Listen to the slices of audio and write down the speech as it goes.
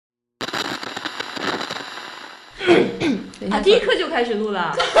第一课就开始录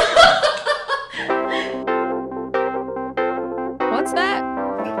了。What's that?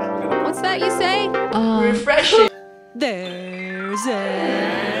 What's that you say? Refreshing. There's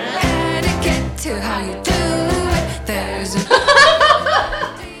a etiquette to how you do it. There's a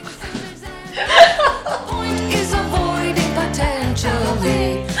point is avoiding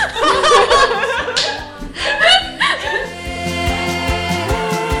potentially.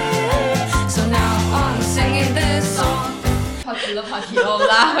 So now I'm singing this song. 跑题了，我们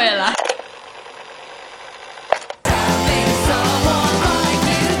拉回来。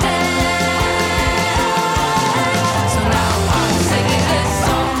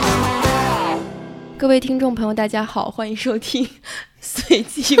各位听众朋友大家好，欢迎收听随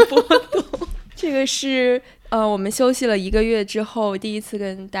机波动。这个是我们休息了1个月之后第一次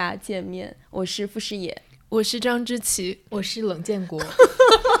跟大家见面，我是傅诗野，我是张之琪，我是冷建国。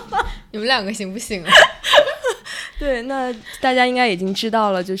你们两个行不行啊？对，那大家应该已经知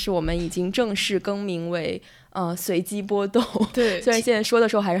道了，就是我们已经正式更名为随机波动。对，虽然现在说的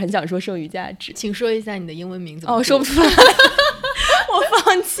时候还是很想说剩余价值。请说一下你的英文名字。说不出来。我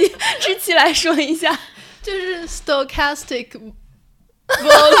放弃，之期来说一下，就是 stochastic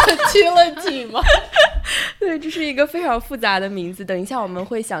volatility 吗？对，这是一个非常复杂的名字，等一下我们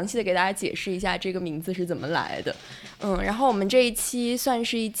会详细的给大家解释一下这个名字是怎么来的。然后我们这一期算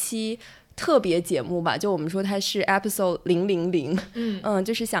是一期特别节目吧，就我们说它是 Episode000，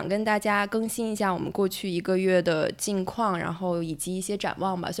就是想跟大家更新一下我们过去1个月的近况，然后以及一些展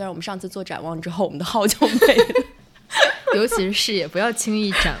望吧。虽然我们上次做展望之后，我们的号就没了。尤其是视野，不要轻易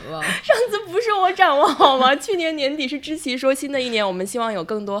展望。上次不是我展望好吗？去年年底是知琪说新的一年我们希望有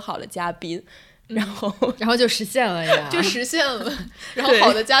更多好的嘉宾，然后就实现了呀，就实现了。然后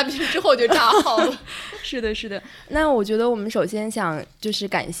好的嘉宾之后就炸号了。是的，是的。那我觉得我们首先想就是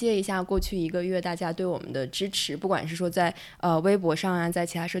感谢一下过去1个月大家对我们的支持，不管是说在微博上啊，在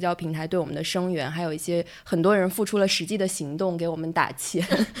其他社交平台对我们的声援，还有一些很多人付出了实际的行动给我们打钱。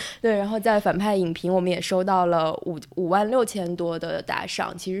对，然后在反派影评我们也收到了56000多的打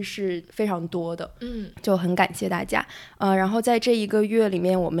赏，其实是非常多的，就很感谢大家。然后在这1个月里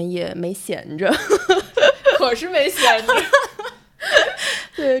面我们也没闲着。可是没闲着。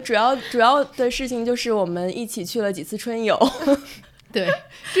对，主要的事情就是我们一起去了几次春游。对，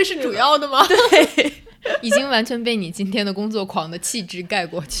这是主要的吗？对，已经完全被你今天的工作狂的气质盖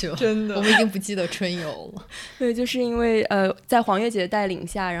过去了。真的，我们已经不记得春游了。对，就是因为在黄月姐的带领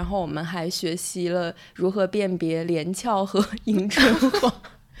下，然后我们还学习了如何辨别连翘和迎春黄。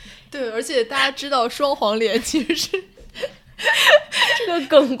对，而且大家知道双黄连其实是这个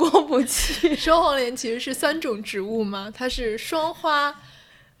梗过不去。双黄连其实是3种植物嘛，它是双花、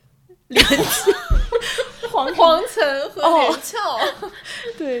连黄岑和连翘。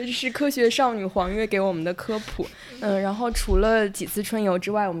对，这是科学少女黄月给我们的科普。然后除了几次春游之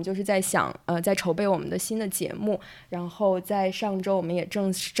外，我们就是在在筹备我们的新的节目。然后在上周我们也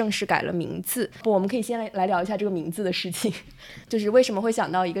正式改了名字。我们可以先来聊一下这个名字的事情，就是为什么会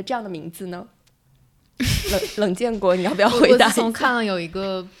想到一个这样的名字呢？冷建国，你要不要回答一下？我自从看了有一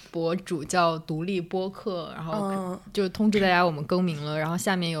个博主叫独立播客，然后就通知大家我们更名了，然后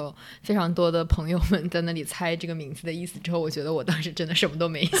下面有非常多的朋友们在那里猜这个名字的意思之后，我觉得我当时真的什么都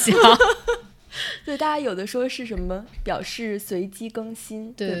没想。对，大家有的说是什么表示随机更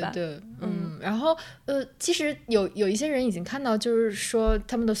新，对吧？对，然后其实有一些人已经看到，就是说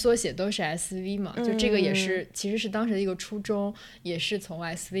他们的缩写都是 SV 嘛，就这个也是其实是当时的一个初衷，也是从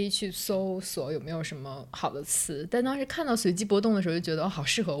SV 去搜索有没有什么好的词，但当时看到随机波动的时候就觉得好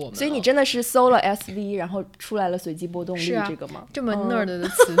适合我们。所以你真的是搜了 SV 然后出来了随机波动力这个吗？这么 nerd 的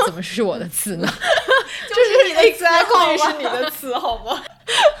词怎么是我的词呢？就是你的词好吗？是你的词好吗？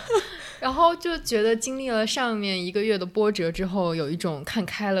然后就觉得经历了上面1个月的波折之后，有一种看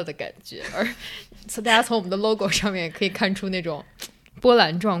开了的感觉，而大家从我们的 logo 上面也可以看出那种波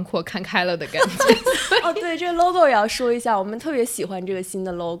澜壮阔看开了的感觉。对，这个 logo 也要说一下，我们特别喜欢这个新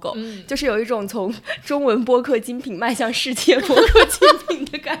的 logo，就是有一种从中文播客精品迈向世界播客精品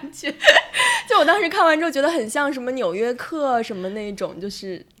的感觉。就我当时看完之后觉得很像什么纽约客什么那种，就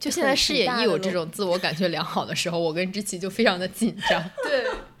现在视野一有这种自我感觉良好的时候，我跟知琪就非常的紧张。对，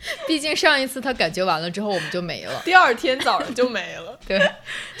毕竟上一次他感觉完了之后我们就没了，第2天早上就没了。对，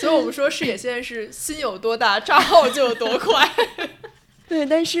所以我们说视野现在是心有多大炸号就有多快。对，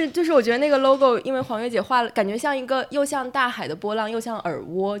但是就是我觉得那个 logo 因为黄月姐画了，感觉像一个又像大海的波浪又像耳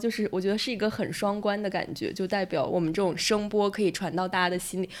蜗，就是我觉得是一个很双关的感觉，就代表我们这种声波可以传到大家的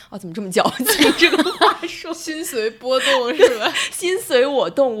心里。怎么这么矫情这个话说。心随波动是吧？心随我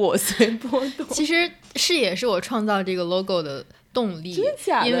动，我随波动。其实视野是我创造这个 logo 的动力。真的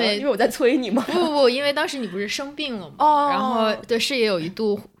假的？因为我在催你吗？不，因为当时你不是生病了吗？然后对视野有一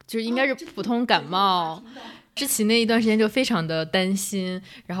度就是应该是普通感冒。之前那一段时间就非常的担心，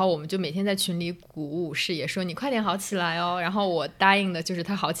然后我们就每天在群里鼓舞视野说你快点好起来哦，然后我答应的就是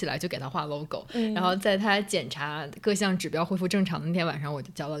他好起来就给他画 logo，然后在他检查各项指标恢复正常的那天晚上我就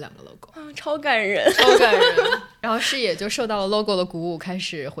交了2个 logo，超感人，超感人。然后视野就受到了 logo 的鼓舞，开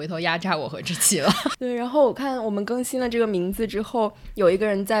始回头压榨我和志奇了。对，然后我看我们更新了这个名字之后，有一个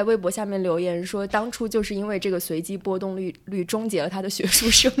人在微博下面留言说，当初就是因为这个随机波动率终结了他的学术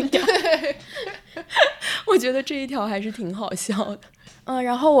生涯。我觉得这一条还是挺好笑的。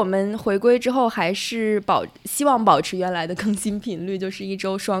然后我们回归之后还是希望保持原来的更新频率，就是1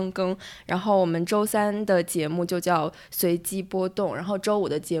周双更。然后我们周3的节目就叫随机波动，然后周5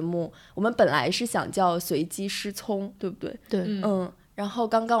的节目我们本来是想叫随机失聪，对不对？对，然后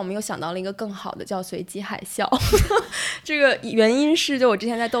刚刚我们又想到了一个更好的叫随机海啸。这个原因是就我之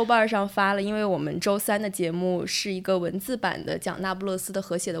前在豆瓣上发了，因为我们周3的节目是一个文字版的讲那不勒斯的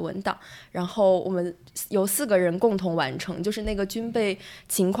和谐的文档，然后我们由4个人共同完成，就是那个军备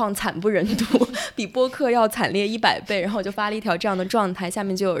情况惨不忍睹，比播客要惨烈100倍，然后我就发了一条这样的状态，下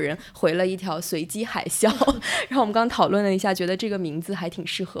面就有人回了一条随机海啸。然后我们刚讨论了一下，觉得这个名字还挺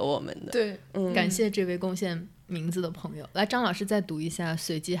适合我们的。对，感谢这位贡献名字的朋友。来，张老师再读一下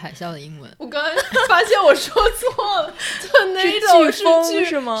随机海啸的英文。我刚才发现我说错了，tornado 是飓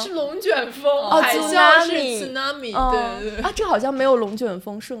是吗？是龙卷风，海啸是 tsunami，对对啊，这好像没有龙卷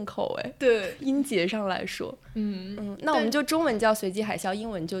风顺口哎，对，音节上来说，那我们就中文叫随机海啸，英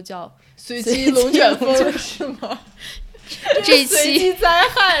文就叫随机龙卷风是吗？这一随机期灾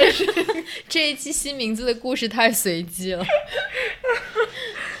害是这一期新名字的故事太随机了。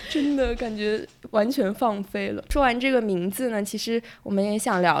真的感觉完全放飞了。说完这个名字呢，其实我们也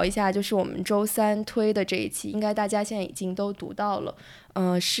想聊一下，就是我们周3推的这一期，应该大家现在已经都读到了。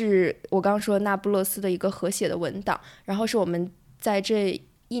是我刚说那不勒斯的一个和谐的文档，然后是我们在这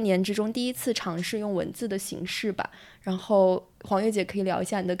1年之中第一次尝试用文字的形式吧。然后黄月姐可以聊一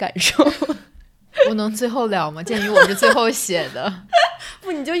下你的感受。我能最后聊吗？鉴于我是最后写的。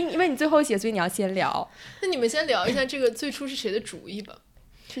不，你就因为你最后写，所以你要先聊。那你们先聊一下这个最初是谁的主意吧。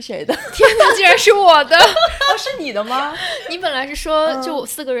是谁的？天哪，竟然是我的！是你的吗？你本来是说就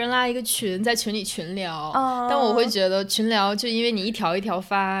4个人拉一个群，在群里群聊，但我会觉得群聊就因为你一条一条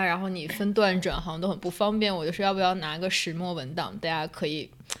发，然后你分段转好像都很不方便，我就说要不要拿个石墨文档，大家可以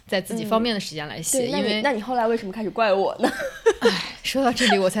在自己方便的时间来写。因为那你后来为什么开始怪我呢？说到这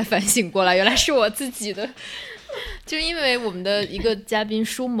里我才反省过来，原来是我自己的。就是因为我们的一个嘉宾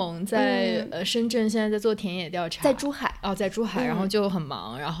舒萌在深圳现在在做田野调查，在珠海在珠海，然后就很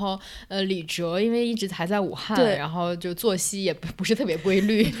忙。然后李哲因为一直还在武汉，然后就作息也不是特别规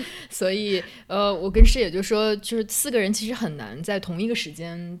律，所以我跟师姐就说，就是4个人其实很难在同一个时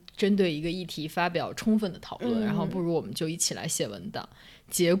间针对一个议题发表充分的讨论，然后不如我们就一起来写文档。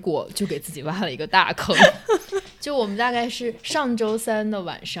结果就给自己挖了一个大坑。就我们大概是上周3的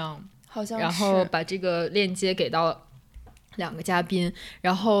晚上。好像是，然后把这个链接给到2个嘉宾，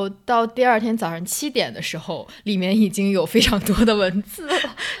然后到第2天早上7点的时候，里面已经有非常多的文字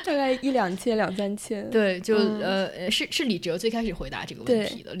了，大概1-2千、2-3千。对，就是李哲最开始回答这个问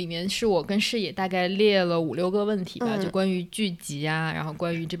题的，里面是我跟视野大概列了5-6个问题吧，就关于剧集啊，然后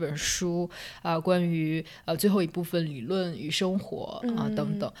关于这本书关于最后一部分理论与生活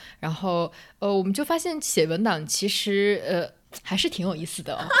等等，然后我们就发现写文档其实还是挺有意思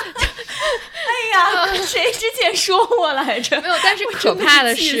的。哎呀，谁之前说我来着？没有，但是可怕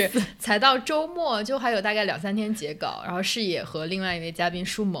的是才到周末就还有大概2-3天截稿，然后视野和另外一位嘉宾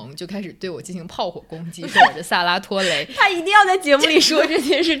舒萌就开始对我进行炮火攻击，说我是萨拉托雷。他一定要在节目里说这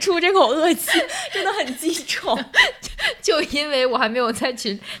件事，出这口恶气，真的很记仇。就因为我还没有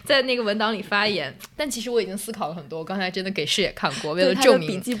在那个文档里发言，但其实我已经思考了很多，我刚才真的给视野看过，为了证明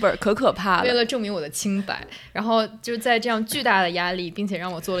笔记本可怕了，为了证明我的清白。然后就在这样巨大的压力并且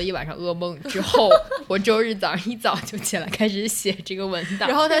让我做了一晚上噩梦之后，我周日早上一早就起来开始写这个文档。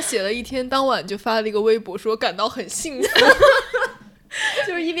然后他写了一天，当晚就发了一个微博说感到很幸福。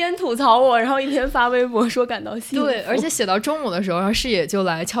就是一边吐槽我，然后一边发微博说感到幸福。对，而且写到中午的时候，然后视野就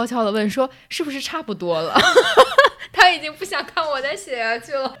来悄悄的问说是不是差不多了。他已经不想看我再写下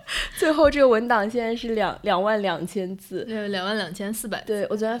去了。最后这个文档现在是22000字，对，22400字。对，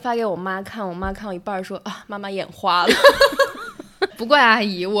我昨天发给我妈看，我妈看到一半说妈妈眼花了。不怪阿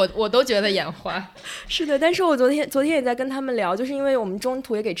姨，我都觉得眼花。是的，但是我昨天也在跟他们聊，就是因为我们中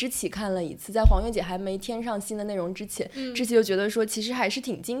途也给知棋看了一次，在黄月姐还没添上新的内容之前，知棋就觉得说其实还是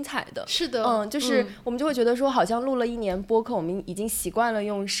挺精彩的。是的，就是我们就会觉得说，好像录了1年播客，我们已经习惯了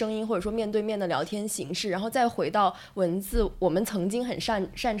用声音或者说面对面的聊天形式，然后再回到文字，我们曾经很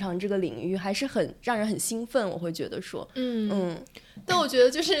擅长这个领域，还是很让人很兴奋。我会觉得说，但我觉得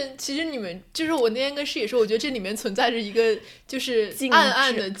就是其实你们就是我那天跟师姐说，我觉得这里面存在着一个就是暗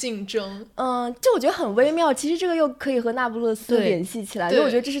暗的竞争。就我觉得很微妙。其实这个又可以和那不勒斯联系起来，因为我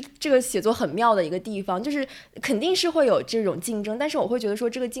觉得这是这个写作很妙的一个地方，就是肯定是会有这种竞争，但是我会觉得说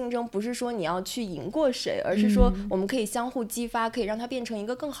这个竞争不是说你要去赢过谁，而是说我们可以相互激发，可以让它变成一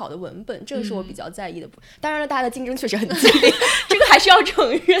个更好的文本，这个是我比较在意的。当然了，大家的竞争确实很激烈，这个还是要承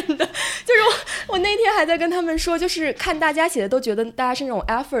认的。就是我那天还在跟他们说，就是看大家写的都觉得大家是那种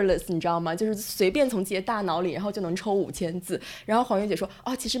effortless， 你知道吗？就是随便从自己的大脑里然后就能抽5000字。然后黄月姐说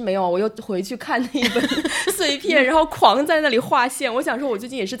其实没有，我又回去看那一本碎片，然后狂在那里划线。我想说我最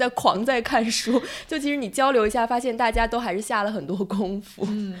近也是在狂在看书，就其实你交流一下发现大家都还是下了很多功夫。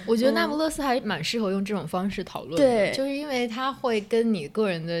我觉得那不勒斯还蛮适合用这种方式讨论的，对，就是因为它会跟你个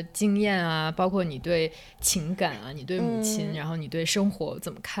人的经验啊，包括你对情感啊，你对母亲，然后你对生活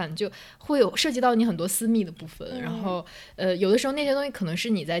怎么看，就会有涉及到你很多私密的部分。然后有的时候那些东西可能是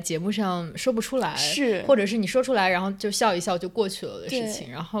你在节目上说不出来，是或者是你说出来然后就笑一笑就过去了的事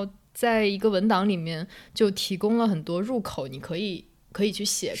情，然后在一个文档里面就提供了很多入口，你可以去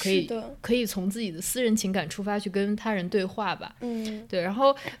写，可以从自己的私人情感出发去跟他人对话吧。对。然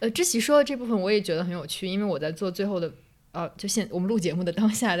后知棋说的这部分我也觉得很有趣，因为我在做最后的就我们录节目的当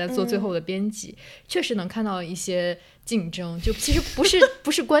下在做最后的编辑，确实能看到一些竞争，就其实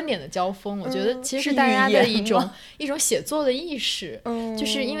不是观点的交锋，我觉得其实是大家的一种写作的意识，就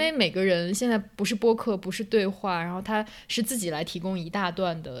是因为每个人现在不是播客，不是对话，然后他是自己来提供一大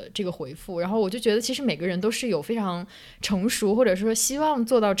段的这个回复，然后我就觉得其实每个人都是有非常成熟或者说希望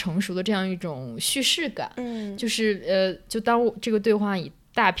做到成熟的这样一种叙事感，就是就当这个对话以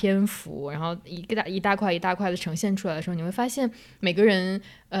大篇幅然后一大块一大块的呈现出来的时候，你会发现每个人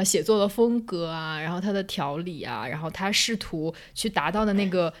写作的风格啊，然后他的条理啊，然后他试图去达到的那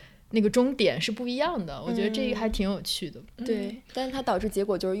个终点是不一样的，我觉得这个还挺有趣的。对，但是它导致结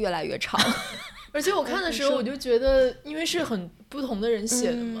果就是越来越长。而且我看的时候我就觉得因为是很不同的人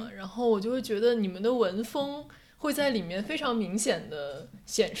写的嘛，然后我就会觉得你们的文风会在里面非常明显的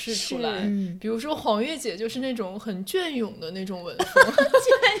显示出来，比如说黄月姐就是那种很隽永的那种文风。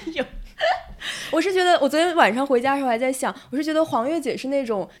隽永。我是觉得我昨天晚上回家的时候还在想，我是觉得黄月姐是那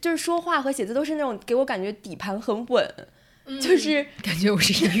种就是说话和写字都是那种给我感觉底盘很稳，就是感觉我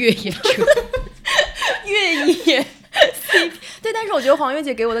是一个越野车。越野对，但是我觉得黄月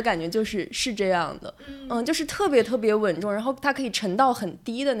姐给我的感觉就是这样的，就是特别特别稳重，然后她可以沉到很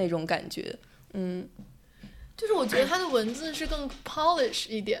低的那种感觉。就是我觉得她的文字是更 polish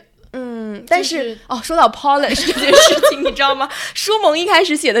一点。但是说到 polish 这件事情，你知道吗？舒萌一开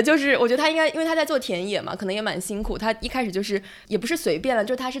始写的就是，我觉得他应该，因为他在做田野嘛，可能也蛮辛苦。他一开始就是也不是随便了，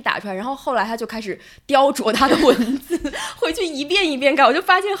就是他是打出来，然后后来他就开始雕琢他的文字，回去一遍一遍改。我就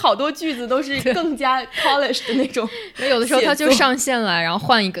发现好多句子都是更加 polish 的那种。有的时候他就上线来，然后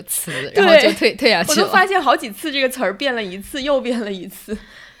换一个词，然后就退下去了。我都发现好几次这个词儿变了一次，又变了一次。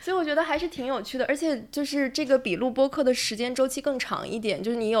所以我觉得还是挺有趣的，而且就是这个比录播客的时间周期更长一点，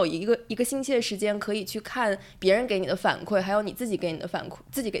就是你有一个星期的时间可以去看别人给你的反馈，还有你自己给你的反馈，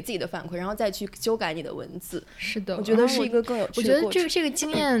自己给自己的反馈，然后再去修改你的文字。是的，我觉得是一个更有趣的过程。我觉得这个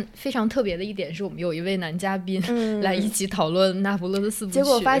经验非常特别的一点是我们有一位男嘉宾来一起讨论那不勒斯4部曲，结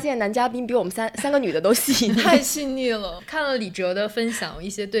果发现男嘉宾比我们三个女的都细腻，太细腻了。看了李哲的分享，一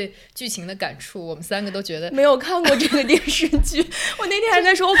些对剧情的感触，我们3个都觉得没有看过这个电视剧。我那天还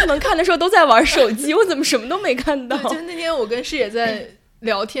在说，我可能看的时候都在玩手机，我怎么什么都没看到。就那天我跟师姐在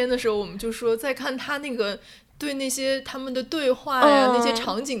聊天的时候，我们就说在看他那个对那些他们的对话呀，那些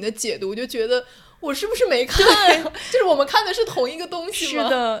场景的解读，就觉得我是不是没看就是我们看的是同一个东西吗？是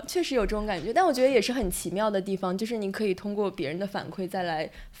的，确实有这种感觉。但我觉得也是很奇妙的地方，就是你可以通过别人的反馈再来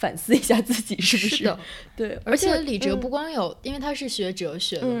反思一下自己是不是。是的，对。而且李哲不光有因为他是学哲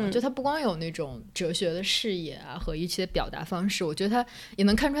学的嘛，就他不光有那种哲学的视野啊和一些表达方式，我觉得他也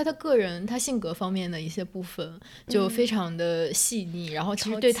能看出来他个人他性格方面的一些部分就非常的细腻，然后其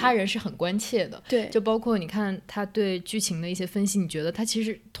实对他人是很关切的。对，就包括你看他对剧情的一些分析，你觉得他其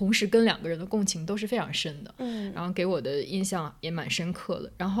实同时跟2个人的共情都是非常深的，然后给我的印象也蛮深刻的。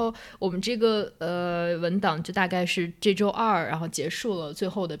然后我们这个文档就大概是这周2，然后结束了最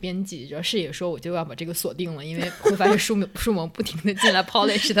后的编辑，然后视野说我就要把这个锁定了，因为会发现书萌不停的进来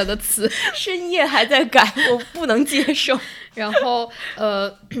polish 他的词，深夜还在改，我不能接受。然后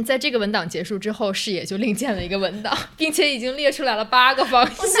在这个文档结束之后，视野就另建了一个文档，并且已经列出来了8个方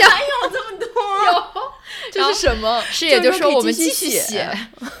向。哪有这么多？有，这是什么？视野就说我们继续写。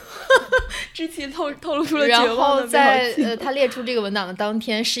之前透露出了绝望的然后在表情他列出这个文档的当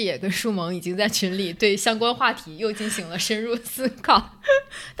天，视野跟舒萌已经在群里对相关话题又进行了深入思考。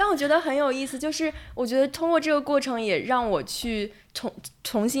但我觉得很有意思，就是我觉得通过这个过程也让我去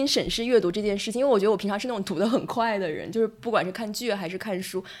重新审视阅读这件事情，因为我觉得我平常是那种读得很快的人，就是不管是看剧还是看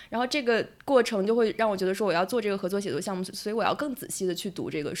书，然后这个过程就会让我觉得说我要做这个合作写作项目，所以我要更仔细的去读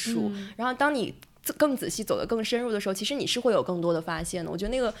这个书，然后当你更仔细走得更深入的时候，其实你是会有更多的发现的。我觉得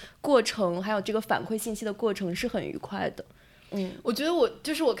那个过程还有这个反馈信息的过程是很愉快的。我觉得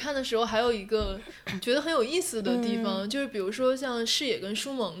我看的时候还有一个觉得很有意思的地方，就是比如说像视野跟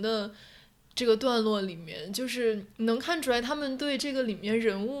舒萌的这个段落里面，就是能看出来他们对这个里面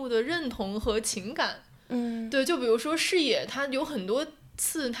人物的认同和情感。对，就比如说视野，他有很多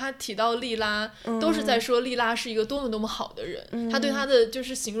次他提到莉拉，都是在说莉拉是一个多么多么好的人，他对他的就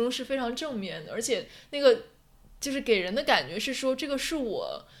是形容是非常正面的，而且那个就是给人的感觉是说这个是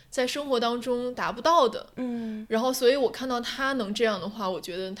我在生活当中达不到的，然后所以我看到他能这样的话，我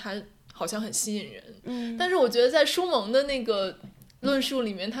觉得他好像很吸引人，但是我觉得在舒萌的那个论述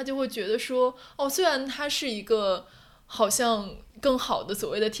里面，他就会觉得说，虽然他是一个好像更好的所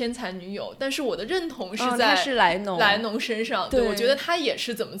谓的天才女友，但是我的认同是在莱农身上，对，我觉得他也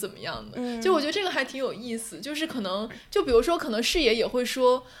是怎么样的，就我觉得这个还挺有意思，就是可能就比如说可能视野也会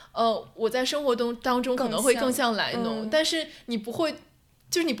说我在生活当中可能会更像莱农，但是你不会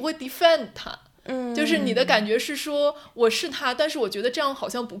defend 他，就是你的感觉是说我是他，但是我觉得这样好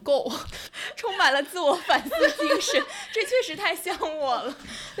像不够，充满了自我反思精神，这确实太像我了。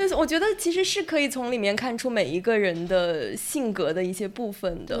但是我觉得其实是可以从里面看出每一个人的性格的一些部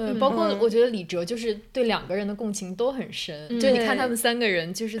分的，对，包括我觉得李哲就是对2个人的共情都很深，就你看他们3个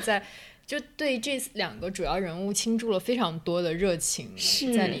人就是就对这2个主要人物倾注了非常多的热情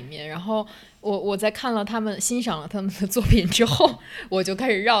在里面，然后我在看了欣赏了他们的作品之后，我就开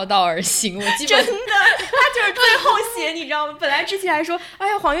始绕道而行。我基本真的，他就是最后写，你知道吗？本来之前还说，哎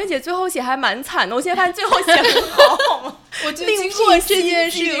呀，黄月姐最后写还蛮惨的，我现在发现最后写很好，好吗？我就经过这件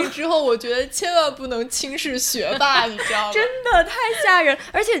事情之后，我觉得千万不能轻视学霸，你知道吗？真的太吓人！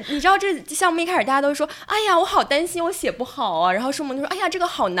而且你知道这项目一开始大家都说，哎呀，我好担心我写不好啊。然后舒萌就说，哎呀，这个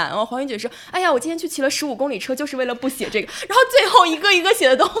好难哦。黄月姐说，哎呀，我今天去骑了15公里车，就是为了不写这个。然后最后一个一个写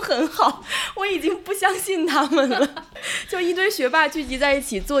的都很好，我已经不相信他们了。就一堆学霸聚集在一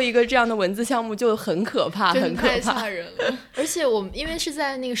起做一个这样的文字项目，就很可怕，很可怕，太吓人了。而且我们因为是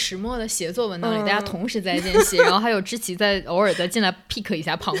在那个石墨的协作文档里，大家同时在间写，然后还有知棋偶尔再进来 pick 一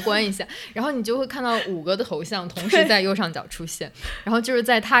下，旁观一下，然后你就会看到5个的头像同时在右上角出现，然后就是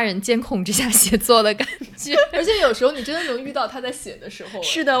在他人监控之下写作的感觉。而且有时候你真的能遇到他在写的时候。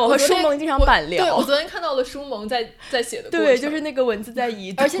是的，我和舒萌经常板聊。对，我昨天看到了舒萌在写的过程。对，就是那个文字在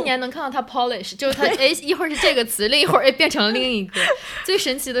移动，而且你还能看到他 polish， 就是他一会儿是这个词，另一会儿变成了另一个。最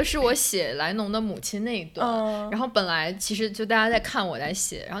神奇的是我写莱农的母亲那一段，然后本来其实就大家在看我在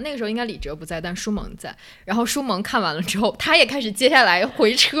写，然后那个时候应该李哲不在，但舒萌在，然后舒萌看完了之后，他也开始接下来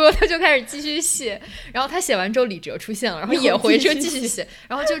回车，他就开始继续写，然后他写完之后李哲出现了，然后也回车继续写，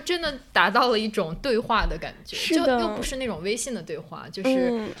然后就真的达到了一种对话的感觉，就又不是那种微信的对话，就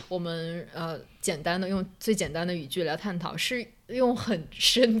是我们简单的用最简单的语句来探讨，是用很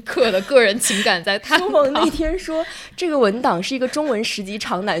深刻的个人情感在探讨。舒萌那天说这个文档是一个中文10集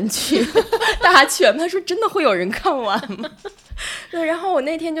长难剧大全，他说真的会有人看完吗？对，然后我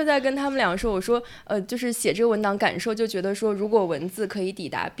那天就在跟他们俩说，我说就是写这个文档感受，就觉得说如果文字可以抵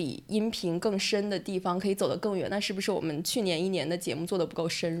达比音频更深的地方，可以走得更远，那是不是我们去年1年的节目做得不够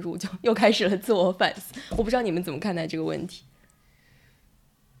深入，就又开始了自我反思。我不知道你们怎么看待这个问题。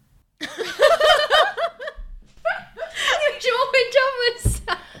为什么会这么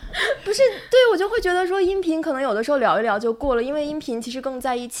想？不是，对，我就会觉得说音频可能有的时候聊一聊就过了，因为音频其实更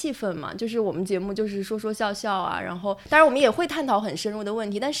在意气氛嘛，就是我们节目就是说说笑笑啊，然后当然我们也会探讨很深入的问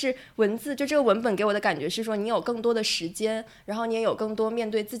题，但是文字就这个文本给我的感觉是说你有更多的时间，然后你也有更多面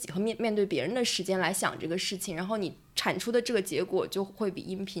对自己和面对别人的时间来想这个事情，然后你产出的这个结果就会比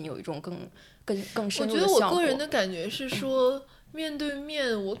音频有一种更深入的效果。我觉得我个人的感觉是说面对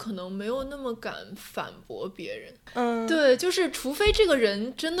面我可能没有那么敢反驳别人，对，就是除非这个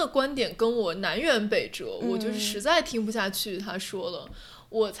人真的观点跟我南辕北辙，我就是实在听不下去他说了，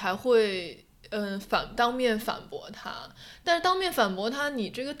我才会当面反驳他，但是当面反驳他，你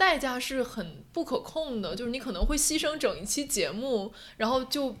这个代价是很不可控的，就是你可能会牺牲整一期节目，然后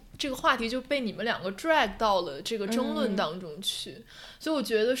就这个话题就被你们两个 drag 到了这个争论当中去。所以我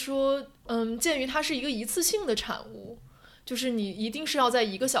觉得说，鉴于它是一次性的产物，就是你一定是要在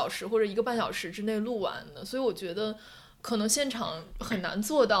1个小时或者1个半小时之内录完的，所以我觉得可能现场很难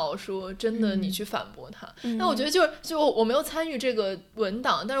做到说真的你去反驳他。那我觉得就我没有参与这个文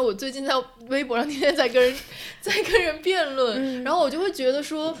档，但是我最近在微博上天天在跟人辩论，然后我就会觉得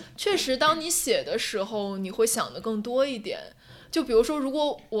说，确实当你写的时候你会想的更多一点。就比如说，如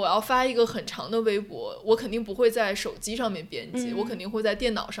果我要发一个很长的微博，我肯定不会在手机上面编辑，我肯定会在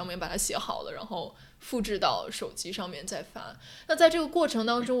电脑上面把它写好了，然后复制到手机上面再发。那在这个过程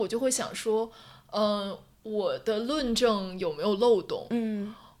当中，我就会想说，我的论证有没有漏洞？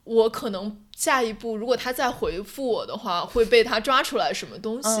我可能下一步如果他再回复我的话，会被他抓出来什么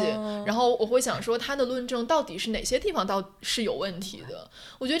东西，然后我会想说他的论证到底是哪些地方是有问题的。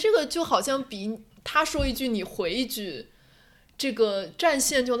我觉得这个就好像比他说一句你回一句，这个战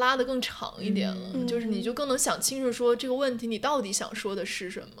线就拉得更长一点了，就是你就更能想清楚说这个问题你到底想说的是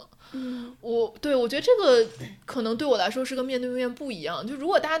什么。我觉得这个可能对我来说是跟面对面不一样，就如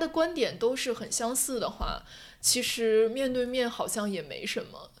果大家的观点都是很相似的话，其实面对面好像也没什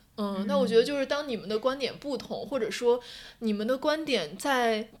么。那我觉得就是当你们的观点不同，或者说你们的观点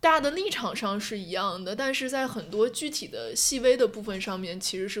在大家的立场上是一样的，但是在很多具体的细微的部分上面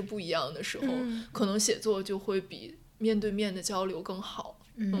其实是不一样的时候，可能写作就会比面对面的交流更好。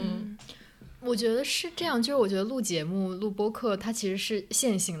我觉得是这样，就是我觉得录节目录播客它其实是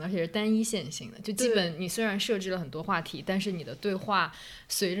线性的，而且是单一线性的，就基本你虽然设置了很多话题，但是你的对话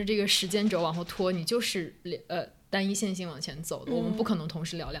随着这个时间轴往后拖，你就是单一线性往前走的，我们不可能同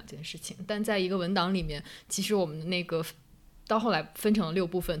时聊2件事情。但在一个文档里面，其实我们的那个到后来分成了6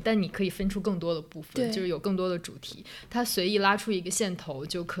部分，但你可以分出更多的部分，就是有更多的主题，它随意拉出一个线头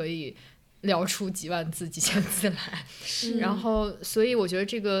就可以聊出几万字几千字来。然后所以我觉得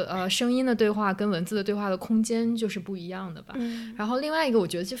这个声音的对话跟文字的对话的空间就是不一样的吧。然后另外一个我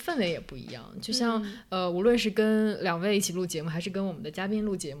觉得这氛围也不一样，就像无论是跟2位一起录节目还是跟我们的嘉宾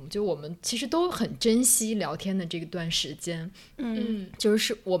录节目，就我们其实都很珍惜聊天的这段时间。就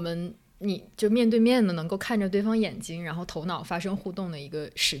是你就面对面的能够看着对方眼睛，然后头脑发生互动的一个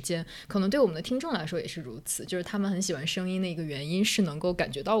时间，可能对我们的听众来说也是如此，就是他们很喜欢声音的一个原因是能够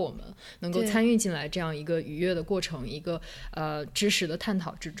感觉到我们能够参与进来这样一个愉悦的过程，一个知识的探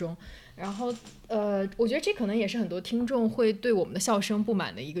讨之中。然后我觉得这可能也是很多听众会对我们的笑声不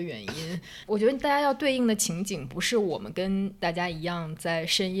满的一个原因。我觉得大家要对应的情景不是我们跟大家一样在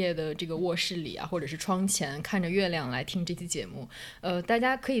深夜的这个卧室里啊，或者是窗前看着月亮来听这期节目。大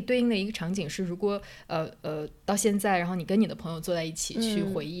家可以对应的一个场景是，如果到现在，然后你跟你的朋友坐在一起去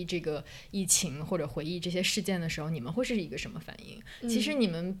回忆这个疫情或者回忆这些事件的时候，你们会是一个什么反应？其实你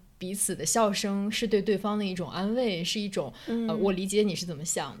们彼此的笑声是对对方的一种安慰，是一种我理解你是怎么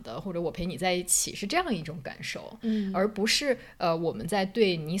想的，或者我陪你在一起，是这样一种感受，而不是我们在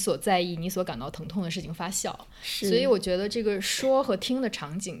对你所在意你所感到疼痛的事情发笑。所以我觉得这个说和听的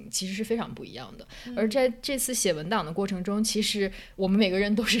场景其实是非常不一样的。而在这次写文档的过程中，其实我们每个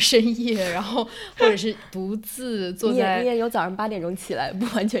人都是深夜，然后或者是独自坐在你也有早上8点钟起来，不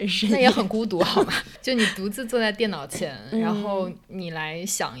完全是那也很孤独好吗？就你独自坐在电脑前，然后你来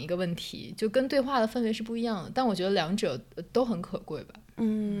想一个问题，就跟对话的氛围是不一样的，但我觉得2者都很可贵吧。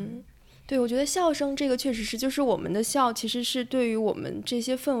对，我觉得笑声这个确实是，就是我们的笑其实是对于我们这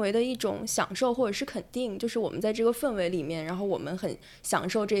些氛围的一种享受或者是肯定，就是我们在这个氛围里面，然后我们很享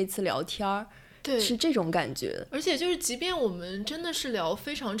受这一次聊天，对，是这种感觉。而且就是即便我们真的是聊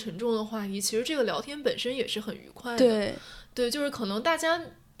非常沉重的话题，其实这个聊天本身也是很愉快的。对，就是可能大家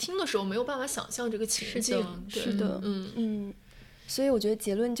听的时候没有办法想象这个情境。是的，所以我觉得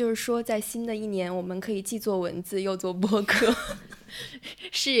结论就是说，在新的一年，我们可以既做文字又做播客。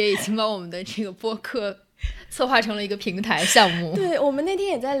视野已经把我们的这个播客策划成了一个平台项目。对，我们那天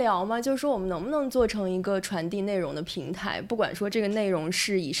也在聊嘛，就是说我们能不能做成一个传递内容的平台，不管说这个内容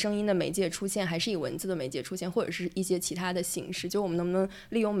是以声音的媒介出现，还是以文字的媒介出现，或者是一些其他的形式，就我们能不能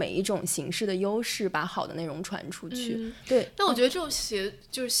利用每一种形式的优势，把好的内容传出去。对。但我觉得这种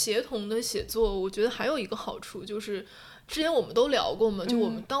就是协同的写作，我觉得还有一个好处就是。之前我们都聊过嘛，就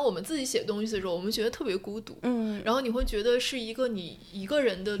当我们自己写东西的时候，我们觉得特别孤独，然后你会觉得是一个你一个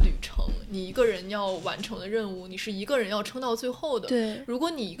人的旅程，你一个人要完成的任务，你是一个人要撑到最后的。对，如果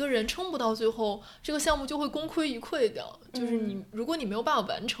你一个人撑不到最后，这个项目就会功亏一篑掉。就是如果你没有办法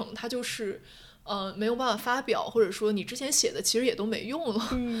完成，它就是没有办法发表，或者说你之前写的其实也都没用了。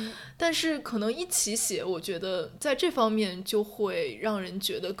但是可能一起写，我觉得在这方面就会让人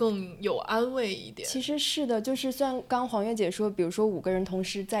觉得更有安慰一点。其实是的，就是虽然刚黄月姐说比如说5个人同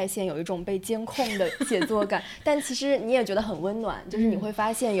时在线有一种被监控的写作感但其实你也觉得很温暖，就是你会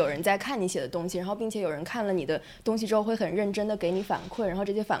发现有人在看你写的东西，然后并且有人看了你的东西之后会很认真的给你反馈，然后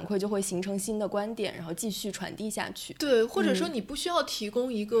这些反馈就会形成新的观点，然后继续传递下去。对，或者说你不需要提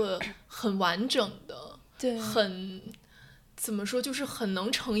供一个很完整的对，很怎么说，就是很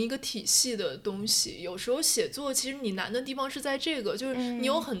能成一个体系的东西。有时候写作其实你难的地方是在这个，就是你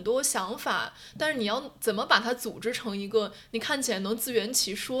有很多想法，但是你要怎么把它组织成一个你看起来能自圆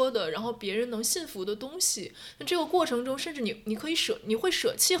其说的，然后别人能信服的东西。那这个过程中，甚至你会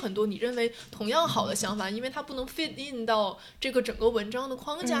舍弃很多你认为同样好的想法，因为它不能 fit in 到这个整个文章的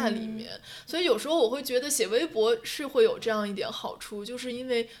框架里面。所以有时候我会觉得写微博是会有这样一点好处，就是因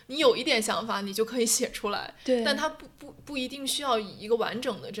为你有一点想法，你就可以写出来，对，但它不一定需要以一个完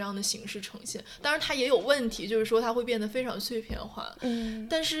整的这样的形式呈现。当然它也有问题，就是说它会变得非常碎片化。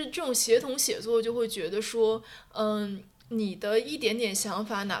但是这种协同写作就会觉得说你的一点点想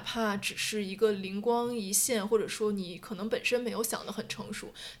法，哪怕只是一个灵光一现，或者说你可能本身没有想得很成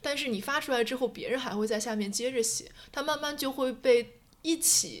熟，但是你发出来之后别人还会在下面接着写，它慢慢就会被一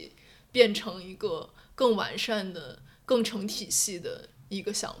起变成一个更完善的更成体系的一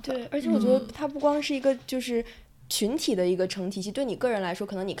个想法。对，而且我觉得它不光是一个就是群体的一个成体系，对你个人来说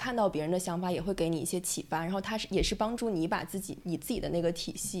可能你看到别人的想法也会给你一些启发，然后它也是帮助你把你自己的那个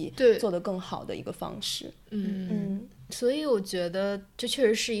体系做得更好的一个方式。所以我觉得这确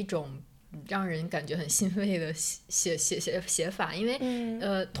实是一种让人感觉很欣慰的写法，因为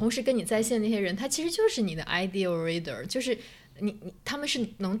同时跟你在线那些人他其实就是你的 ideal reader， 就是他们是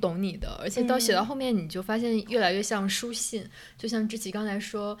能懂你的，而且写到后面你就发现越来越像书信。就像志奇刚才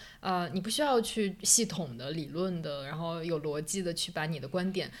说你不需要去系统的理论的，然后有逻辑的去把你的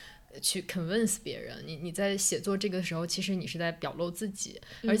观点去 convince 别人，你在写作这个时候其实你是在表露自己。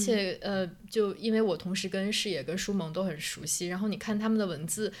而且就因为我同时跟视野跟书萌都很熟悉，然后你看他们的文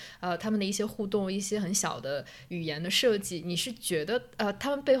字他们的一些互动，一些很小的语言的设计，你是觉得他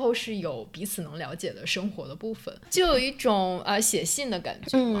们背后是有彼此能了解的生活的部分，就有一种写信的感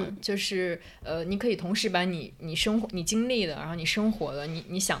觉嘛。就是你可以同时把你经历的，然后你生活的，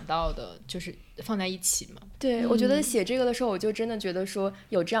你想到的，就是放在一起嘛。对，我觉得写这个的时候我就真的觉得说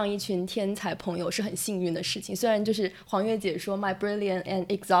有这样一群天才朋友是很幸运的事情。虽然就是黄月姐说 my brilliant and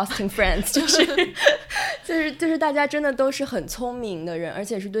exhausting friends 就是大家真的都是很聪明的人，而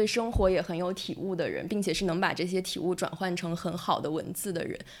且是对生活也很有体悟的人，并且是能把这些体悟转换成很好的文字的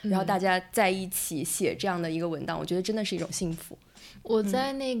人，然后大家在一起写这样的一个文档，我觉得真的是一种幸福。我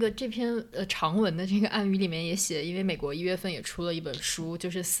在那个这篇长文的这个暗语里面也写，因为美国1月份也出了一本书，就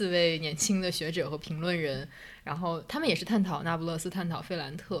是4位年轻的学者和评论人，然后他们也是探讨那不勒斯，探讨费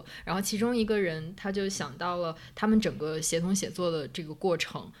兰特，然后其中一个人他就想到了他们整个协同写作的这个过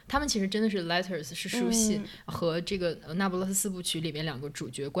程，他们其实真的是 letters 是书信和这个那不勒斯4部曲里面2个主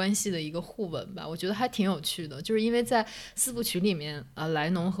角关系的一个互文吧。我觉得还挺有趣的，就是因为在4部曲里面莱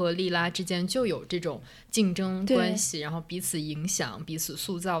农和莉拉之间就有这种竞争关系，然后彼此影响彼此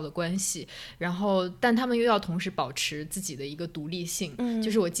塑造的关系，然后但他们又要同时保持自己的一个独立性，就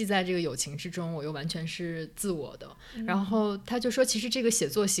是我既在这个友情之中，我又完全是自我的。然后他就说其实这个写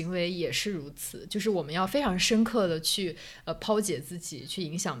作行为也是如此，就是我们要非常深刻的去抛解自己，去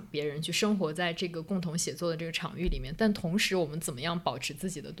影响别人，去生活在这个共同写作的这个场域里面，但同时我们怎么样保持自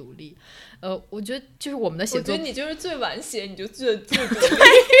己的独立。我觉得就是我们的写作，我觉得你就是最晚写你就最独立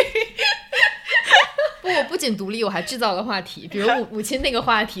不，我不仅独立，我还制造了话题，比如母亲那个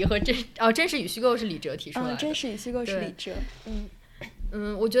话题和真实与虚构是李哲提出来的，真实与虚构是李哲。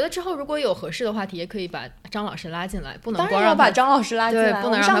我觉得之后如果有合适的话题，也可以把张老师拉进来，不能当然要把张老师拉进来，对，不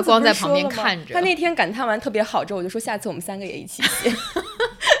能让他光在旁边看着。他那天感叹完特别好之后，我就说下次我们3个也一起写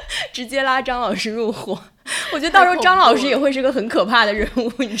直接拉张老师入伙。我觉得到时候张老师也会是个很可怕的人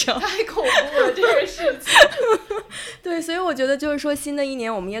物，你知道吗？太恐怖了这个事情对，所以我觉得就是说新的一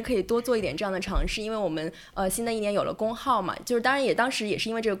年我们也可以多做一点这样的尝试，因为我们新的一年有了公号嘛，就是当然当时也是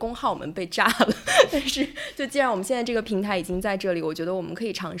因为这个公号我们被炸了，但是就既然我们现在这个平台已经在这里，我觉得我们可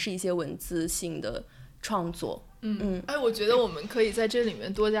以尝试一些文字性的创作。我觉得我们可以在这里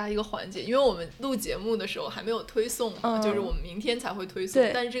面多加一个环节，因为我们录节目的时候还没有推送嘛，就是我们明天才会推送，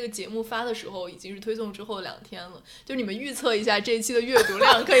但是这个节目发的时候已经是推送之后2天了，就你们预测一下这一期的阅读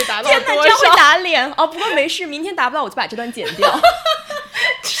量可以达到多少？天哪，这样会打脸哦！不过没事，明天达不到我就把这段剪掉。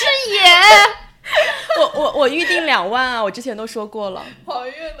是也，我预定2万啊，我之前都说过了。黄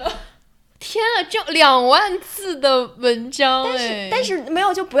月呢？天啊，这2万字的文章但是没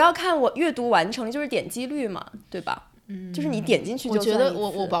有就不要看我阅读完成，就是点击率嘛，对吧？就是你点进去就我觉得算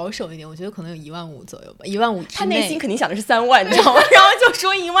一次我保守一点，我觉得可能有15000左右吧，15000他内心肯定想的是3万，你知道吗？然后就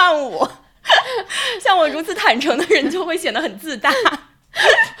说15000。像我如此坦诚的人就会显得很自大。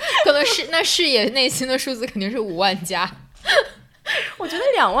可能是那视野内心的数字肯定是5万加。我觉得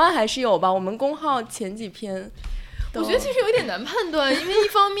2万还是有吧，我们公号前几篇我觉得其实有点难判断，因为一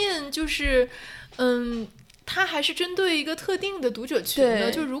方面就是它还是针对一个特定的读者群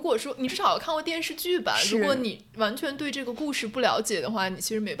的，就如果说你至少要看过电视剧吧，如果你完全对这个故事不了解的话，你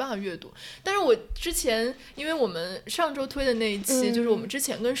其实没办法阅读。但是我之前因为我们上周推的那一期，就是我们之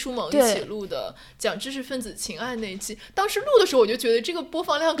前跟舒萌一起录的讲知识分子情爱那一期，当时录的时候我就觉得这个播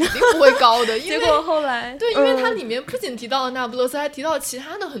放量肯定不会高的，因为结果后来对，因为它里面不仅提到了那不勒斯，还提到其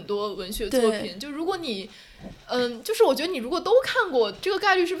他的很多文学作品，就如果你就是我觉得你如果都看过，这个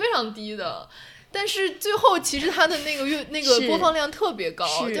概率是非常低的。但是最后其实它的那个播放量特别高，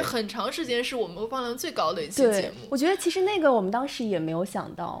就很长时间是我们播放量最高的一期节目。我觉得其实那个我们当时也没有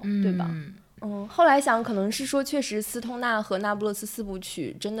想到，对吧？后来想可能是说确实斯通纳和那不勒斯4部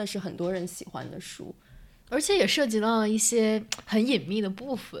曲真的是很多人喜欢的书，而且也涉及到一些很隐秘的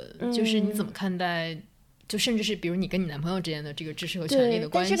部分，就是你怎么看待就甚至是比如你跟你男朋友之间的这个知识和权利的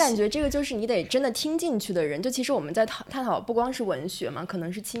关系。但是感觉这个就是你得真的听进去的人，就其实我们在探讨不光是文学嘛，可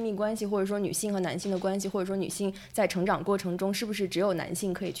能是亲密关系，或者说女性和男性的关系，或者说女性在成长过程中是不是只有男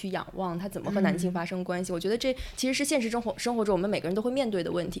性可以去仰望，她怎么和男性发生关系，我觉得这其实是现实生活中我们每个人都会面对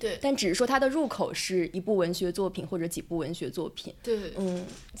的问题，但只是说它的入口是一部文学作品或者几部文学作品。对，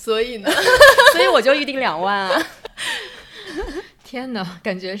所以呢所以我就预定2万啊。天哪，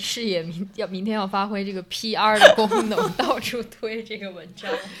感觉视野明天要发挥这个 PR 的功能，到处推这个文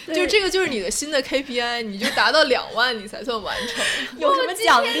章。就这个就是你的新的 KPI， 你就达到2万你才算完成。有什么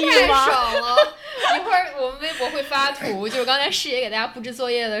奖励吗？太爽了！一会儿我们微博会发图，就是刚才视野给大家布置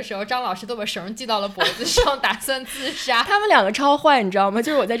作业的时候，张老师都把绳系到了脖子上，打算自杀。他们2个超坏，你知道吗？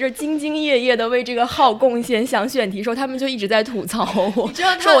就是我在这兢兢业业的为这个号贡献想选题的时候，他们就一直在吐槽我，你知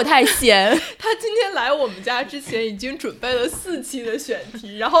道说我太闲。他今天来我们家之前已经准备了4期的选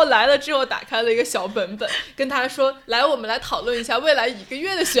题，然后来了之后打开了一个小本本，跟他说来我们来讨论一下未来1个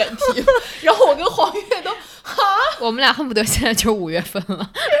月的选题。然后我跟黄月都我们俩恨不得现在就5月份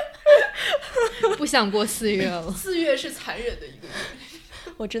了，不想过4月了。4月是残忍的1个月。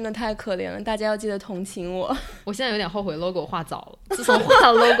我真的太可怜了，大家要记得同情我。我现在有点后悔 logo 画早了，自从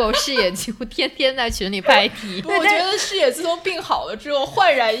画了 logo， 视野几乎天天在群里拍题。我觉得视野自从病好了之后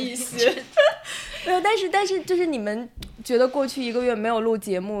焕然一新。没有，但是就是你们觉得过去1个月没有录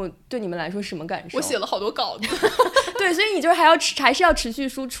节目，对你们来说什么感受？我写了好多稿子。对，所以你就是还是要持续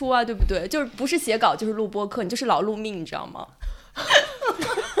输出啊，对不对？就是不是写稿就是录播客，你就是劳碌命，你知道吗？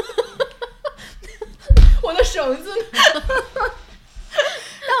我的绳子呢？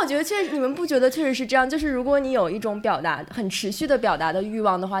但我觉得确实，你们不觉得确实是这样？就是如果你有一种很持续的表达的欲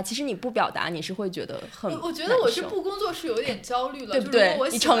望的话，其实你不表达，你是会觉得很……我觉得我是不工作是有点焦虑了，对不对？我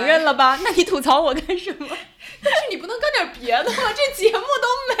你承认了吧？那你吐槽我干什么？但是你不能干点别的吗？这节目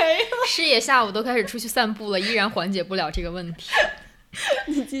都没了。视野下午都开始出去散步了，依然缓解不了这个问题。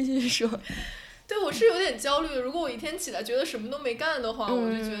你继续说。对，我是有点焦虑的。如果我一天起来觉得什么都没干的话，我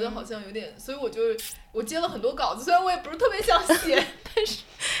就觉得好像有点，所以我接了很多稿子，虽然我也不是特别想写，但是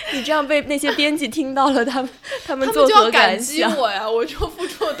你这样被那些编辑听到了，他们就要感激我呀！我就付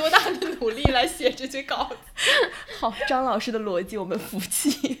出了多大的努力来写这些稿子。好，张老师的逻辑我们服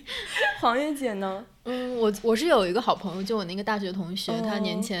气。黄月姐呢？我是有一个好朋友，就我那个大学同学，他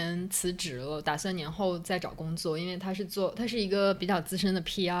年前辞职了，打算年后再找工作，因为他是一个比较资深的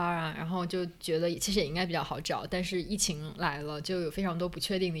PR 啊，然后就觉得其实也应该比较好找，但是疫情来了，就有非常多不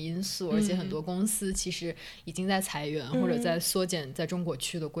确定的因素，而且很多公司其实已经在裁员或者在缩减在中国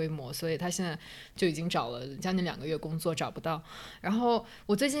区的规模，所以他现在就已经找了将近2个月工作找不到。然后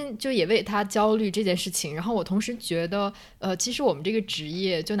我最近就也为他焦虑这件事情，然后我同时觉得其实我们这个职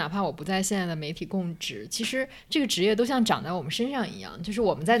业，就哪怕我不在现在的媒体供职，其实这个职业都像长在我们身上一样，就是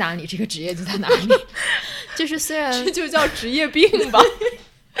我们在哪里这个职业就在哪里。就是虽然这就叫职业病吧。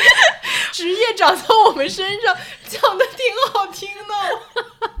职业长在我们身上，讲的挺好听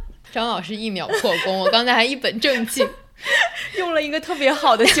的。张老师1秒破功，我刚才还一本正经用了一个特别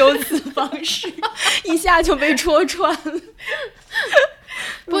好的修辞方式，一下就被戳穿了。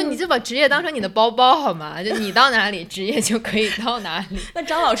不，你就把职业当成你的包包好吗？就你到哪里，职业就可以到哪里。那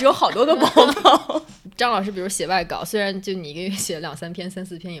张老师有好多个包包。张老师比如写外稿，虽然就你一个月写2-3篇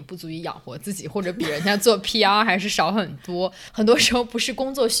3-4篇也不足以养活自己，或者比人家做 PR 还是少很多，很多时候不是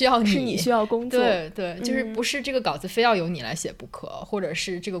工作需要你，是你需要工作。对，就是不是这个稿子非要由你来写不可，或者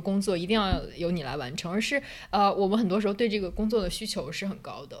是这个工作一定要由你来完成，而是我们很多时候对这个工作的需求是很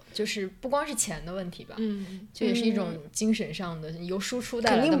高的，就是不光是钱的问题吧，就也是一种精神上的由输出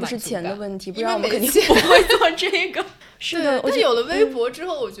带来的满足感。肯定不是钱的问题，不然我们肯定不会做这个。是的，但有了微博之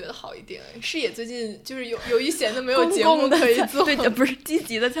后，我觉得好一点。视野最近就是有一闲的没有节目可以做，对的，不是积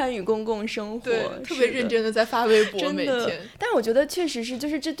极的参与公共生活，对，特别认真的在发微博每天。但是我觉得确实是，就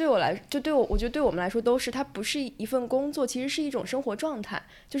是这对我来，我觉得对我们来说都是，它不是一份工作，其实是一种生活状态。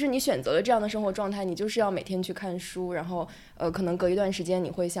就是你选择了这样的生活状态，你就是要每天去看书，然后可能隔一段时间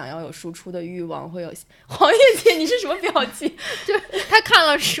你会想要有输出的欲望，会有。黄月姐，你是什么表情？就他看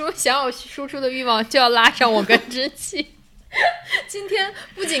了书，想有输出的欲望，就要拉上我跟知期。今天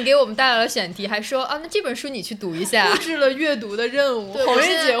不仅给我们带来了选题，还说那这本书你去读一下，布置了阅读的任务。黄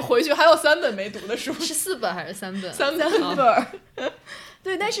月姐回去还有3本没读的书，是4本还是3本？3本。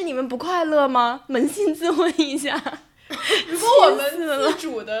对，但是你们不快乐吗？扪心自问一下。如果我们自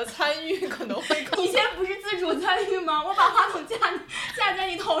主的参与可能会更。你现在不是自主参与吗？我把话筒架在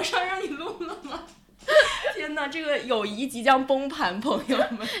你头上让你录了吗？天哪，这个友谊即将崩盘，朋友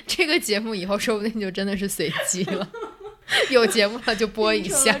们。这个节目以后说不定就真的是随机了。有节目了就播一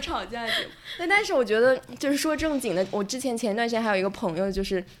下，吵架节目。但是我觉得就是说正经的，我前一段时间还有一个朋友就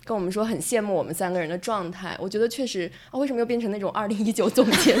是跟我们说很羡慕我们3个人的状态，我觉得确实为什么又变成那种2019总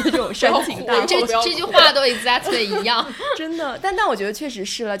结的这种煽情大这句话都 exactly 一样。真的。但我觉得确实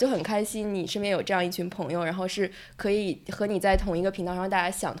是了，就很开心你身边有这样一群朋友，然后是可以和你在同一个频道上，大家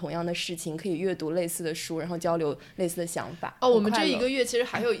想同样的事情，可以阅读类似的书，然后交流类似的想法。我们这1个月其实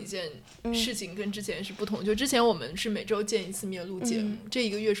还有一件事情跟之前是不同，就之前我们是每周见一次面录节目，这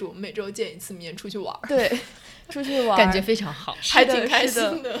1个月是我们每周见一次面出去玩。对，出去玩感觉非常好，还挺开心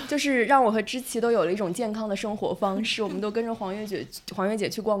的。就是让我和知期都有了一种健康的生活方式，我们都跟着黄月姐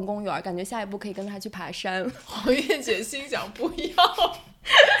去逛公园，感觉下一步可以跟她去爬山。黄月姐心想不要。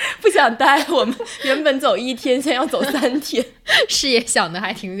不想待，我们原本走1天，现在要走3天。视野想的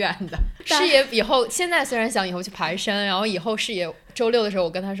还挺远的，视野以后现在虽然想以后去爬山，然后以后视野周6的时候，我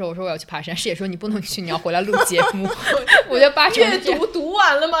跟他说，我说我要去爬山，视野说你不能去，你要回来录节目。我就8成阅读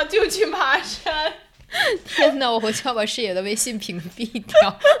完了吗？就去爬山。天哪，我回去要把视野的微信屏蔽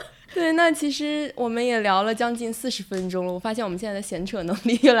掉。对，那其实我们也聊了将近40分钟了，我发现我们现在的闲扯能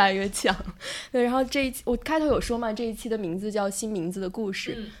力越来越强。对，然后这一期我开头有说嘛，这一期的名字叫新名字的故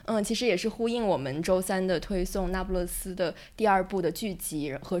事，其实也是呼应我们周3的推送，那不勒斯的第2部的剧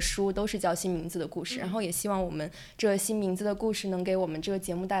集和书都是叫新名字的故事，然后也希望我们这新名字的故事能给我们这个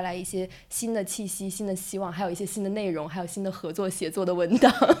节目带来一些新的气息、新的希望，还有一些新的内容，还有新的合作写作的文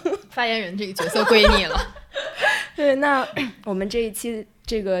档。发言人这个角色归你了。对，那我们这一期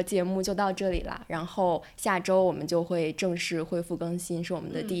这个节目就到这里啦，然后下周我们就会正式恢复更新，是我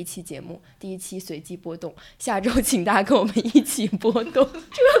们的第1期节目，第1期随机波动，下周请大家跟我们一起波动。这个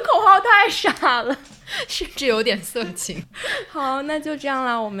口号太傻了，甚至有点色情。好，那就这样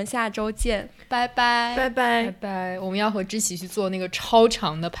啦，我们下周见，拜拜，拜拜，拜拜。我们要和知期去做那个超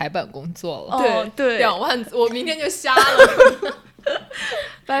长的排版工作了。对，2万字，我明天就瞎了。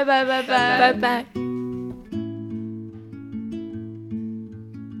拜拜拜拜拜拜。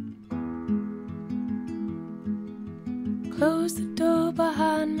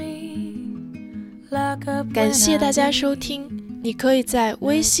感谢大家收听，你可以在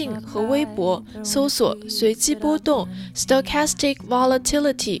微信和微博搜索随机波动 Stochastic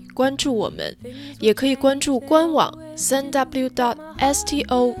Volatility 关注我们，也可以关注官网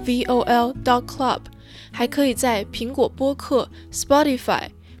 3w.stovol.club， 还可以在苹果播客、Spotify、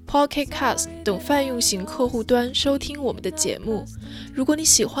Pocket Cast 等泛用型客户端收听我们的节目。如果你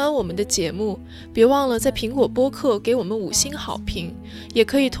喜欢我们的节目，别忘了在苹果播客给我们5星好评，也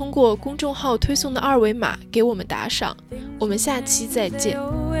可以通过公众号推送的2维码给我们打赏。我们下期再见。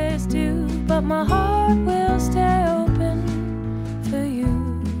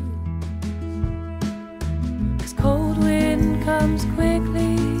comes quick.